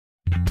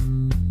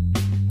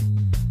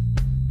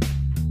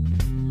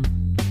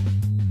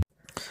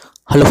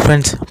Hello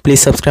friends,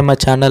 please subscribe my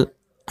channel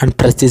and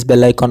press this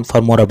bell icon for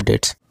more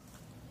updates.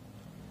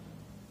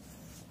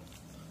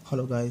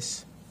 Hello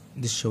guys,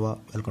 this is Shiva.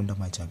 Welcome to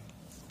my channel.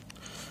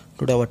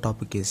 Today our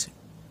topic is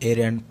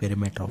area and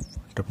perimeter of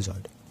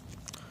trapezoid.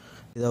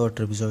 This is our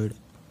trapezoid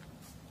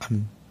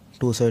and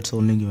two sides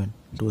only given.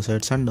 Two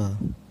sides and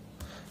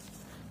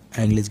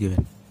angle is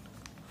given.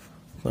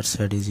 First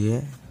side is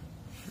A,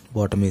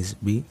 bottom is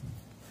B,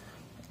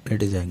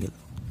 it is angle.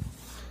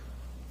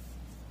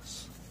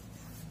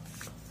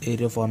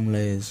 Area formula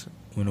is,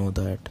 we know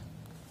that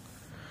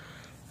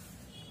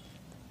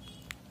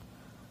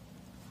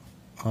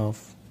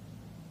of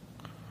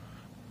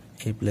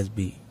A plus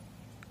B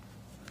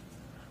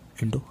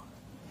into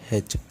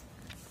H.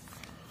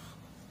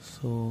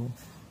 So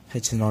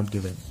H is not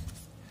given.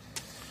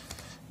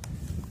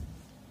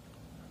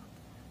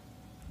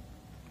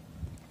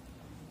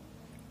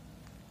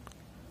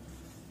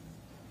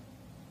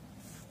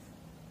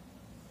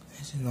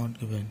 H is not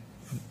given.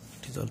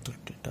 It is also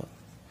theta.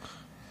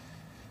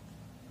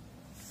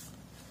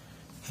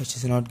 H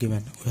is not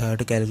given. We have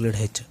to calculate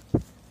H.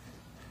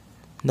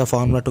 The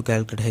formula to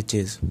calculate H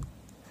is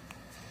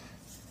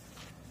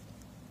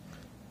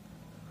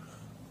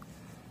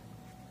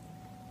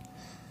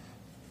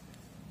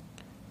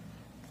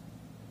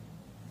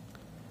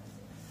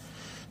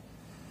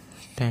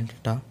tan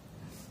theta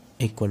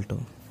equal to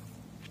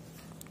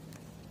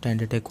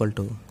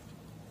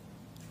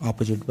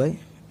opposite by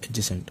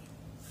adjacent.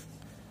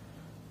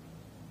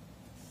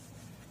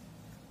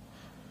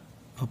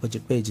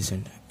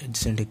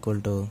 Adjacent equal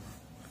to,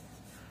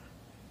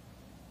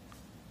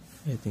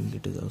 I think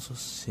it is also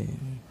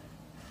same.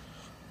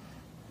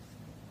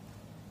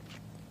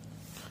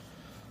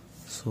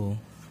 So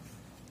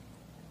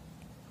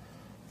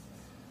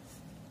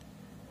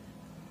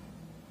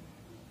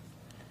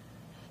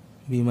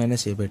B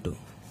minus A by 2.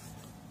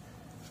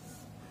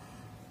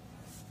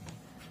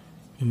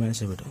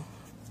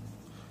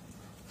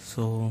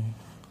 So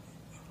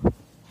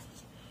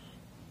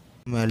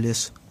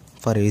values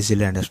for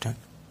easily understand.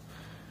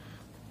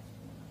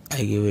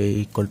 I give A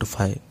equal to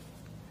 5,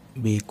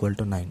 B equal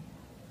to 9,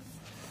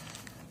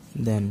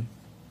 then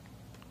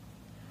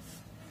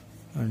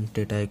and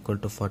theta equal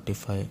to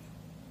 45,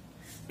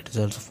 it is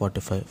also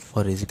 45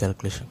 for easy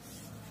calculation.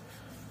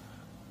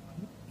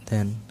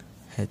 Then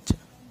H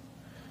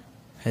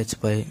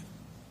by,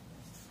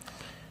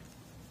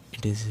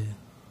 it is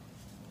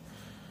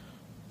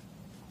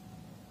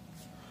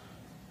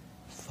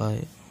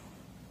 5,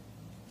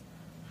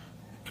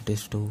 it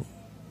is 2,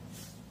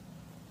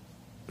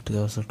 it is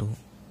also 2,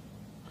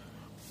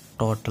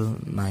 total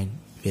 9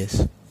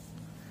 base,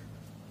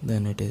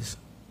 then it is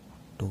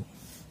 2.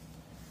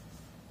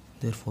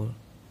 Therefore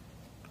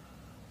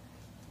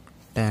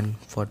tan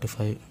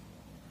 45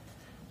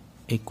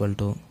 equal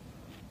to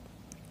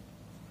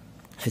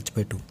H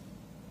by 2.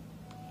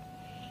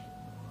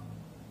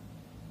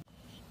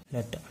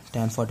 Let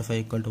tan 45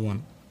 equal to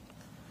 1,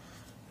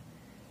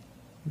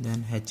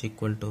 then H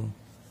equal to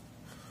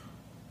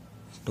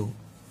 2.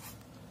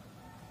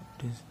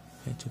 It is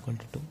H equal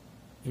to 2.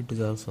 It is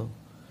also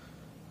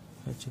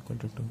H equal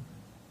to 2.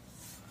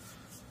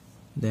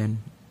 Then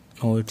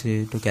now it's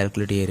to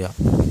calculate area.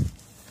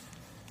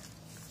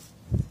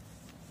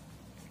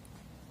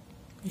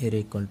 Area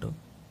equal to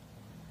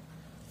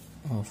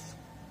of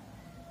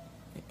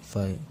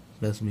 5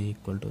 plus B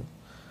equal to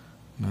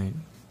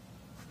 9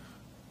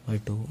 by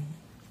 2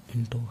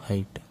 into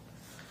height.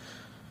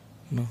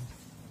 No.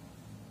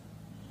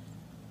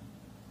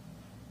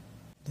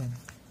 Then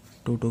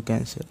 2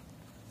 cancel.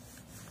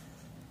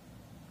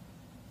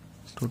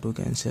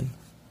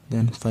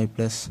 Then 5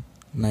 plus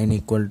 9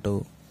 equal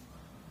to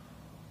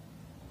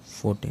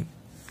 14.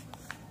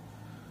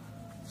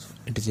 So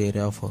it is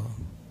area of a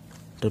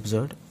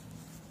trapezoid.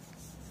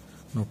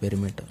 Now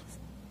perimeter.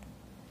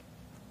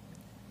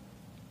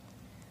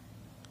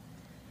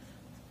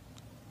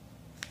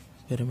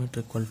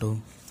 Perimeter equal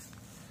to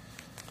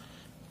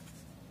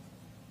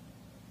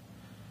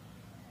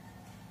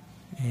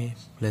A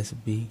plus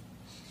B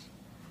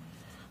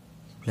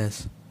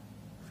plus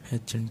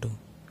H into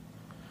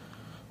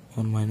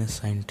 1 minus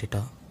sin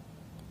theta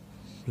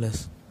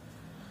plus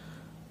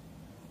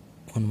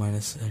 1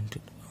 minus sin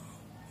theta,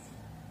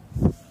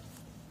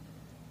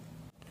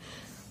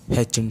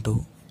 H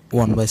into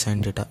 1 by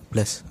sin theta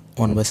plus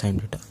 1 by sin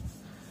theta.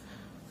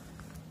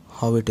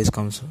 How it is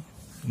comes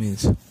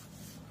means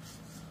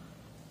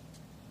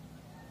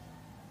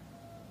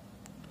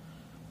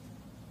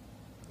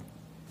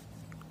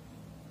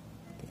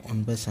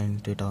 1 by sin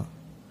theta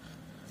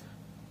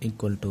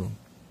equal to,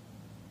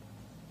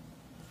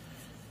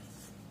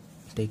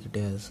 take it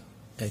as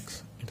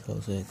x, it is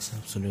also x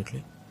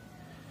absolutely,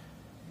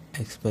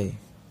 x by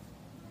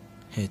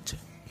h.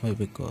 Why?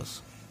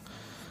 Because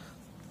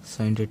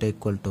sin theta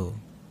equal to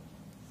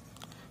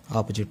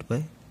opposite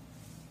by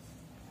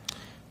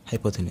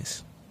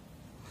hypotenuse.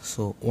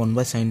 So 1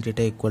 by sin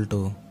theta equal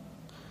to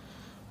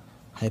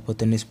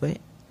hypotenuse by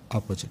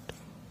opposite.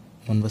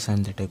 1 by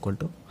sin theta equal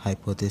to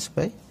hypotenuse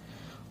by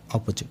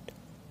opposite.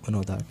 We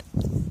know that.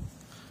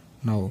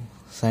 Now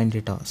sin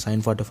theta,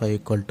 sin 45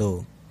 equal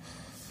to,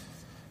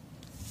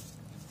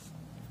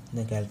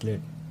 then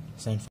calculate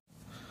sin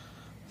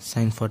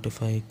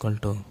 45 equal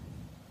to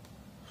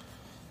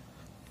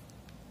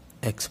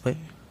x by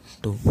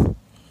 2.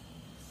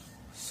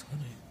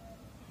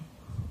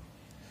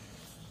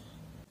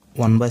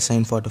 1 by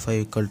sin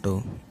 45 equal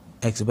to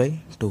x by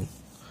 2.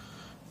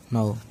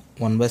 Now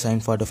 1 by sin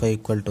 45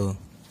 equal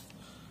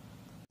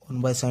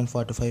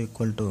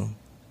to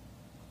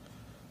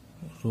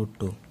root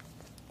 2.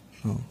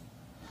 Now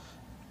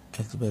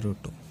x by root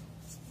 2.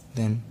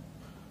 Then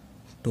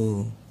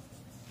 2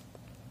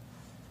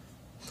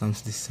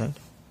 comes this side,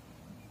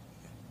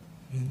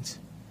 means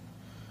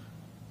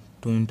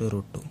 2 into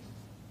root 2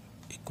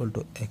 equal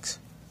to x.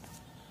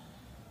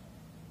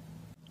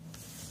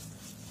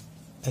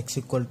 X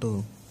equal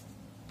to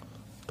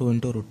 2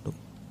 into root 2.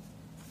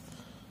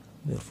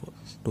 Therefore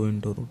 2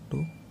 into root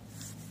 2.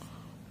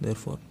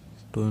 Therefore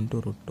 2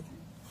 into root 2.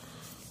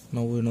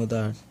 Now we know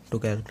that to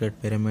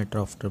calculate perimeter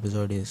of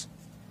trapezoid is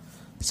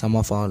sum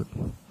of all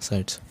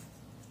sides.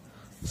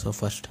 So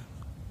first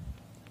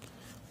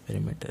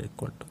perimeter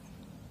equal to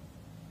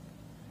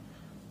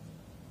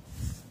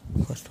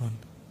first one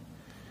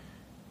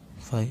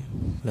 5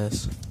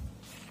 plus.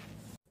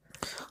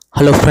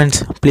 Hello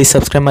friends, please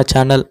subscribe my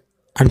channel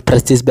and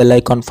press this bell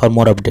icon for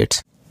more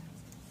updates.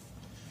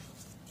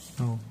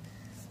 Now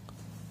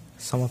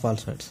sum of all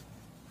sides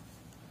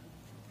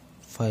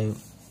 5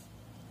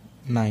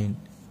 9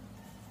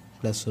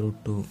 plus root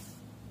 2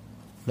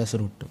 plus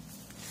root 2.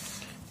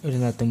 It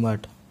is nothing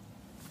but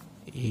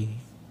e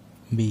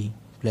b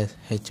plus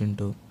h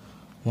into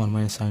 1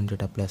 minus sin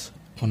theta plus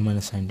 1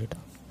 minus sin theta.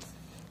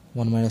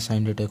 1 minus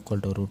sin theta equal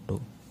to root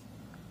 2.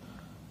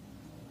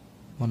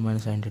 1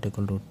 minus sin theta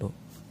equal to root 2.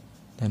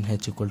 Then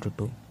h equal to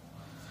 2.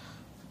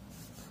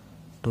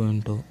 2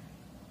 into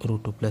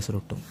root 2 plus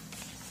root 2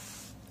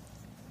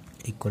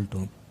 equal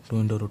to 2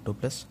 into root 2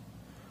 plus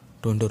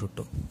 2 into root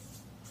 2.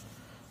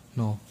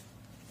 Now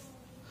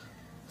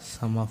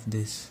sum of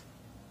this,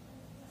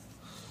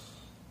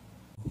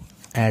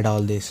 add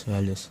all these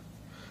values,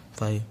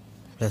 5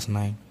 plus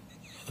 9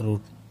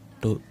 root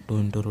 2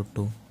 into root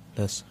 2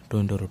 plus 2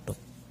 into root 2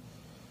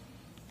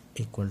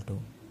 equal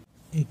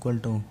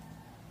to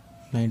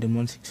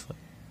 19.65.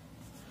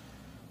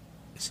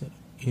 So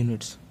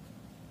units.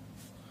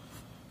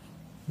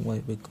 Why?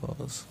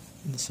 Because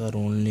these are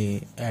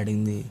only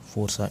adding the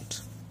 4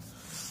 sides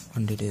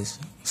and it is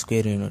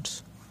square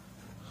units.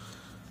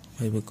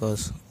 Why?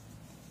 Because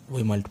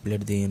we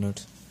multiplied the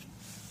units.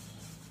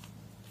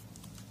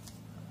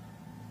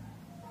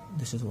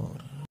 This is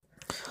what.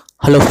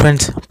 Hello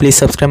friends, please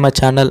subscribe my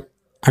channel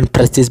and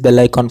press this bell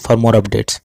icon for more updates.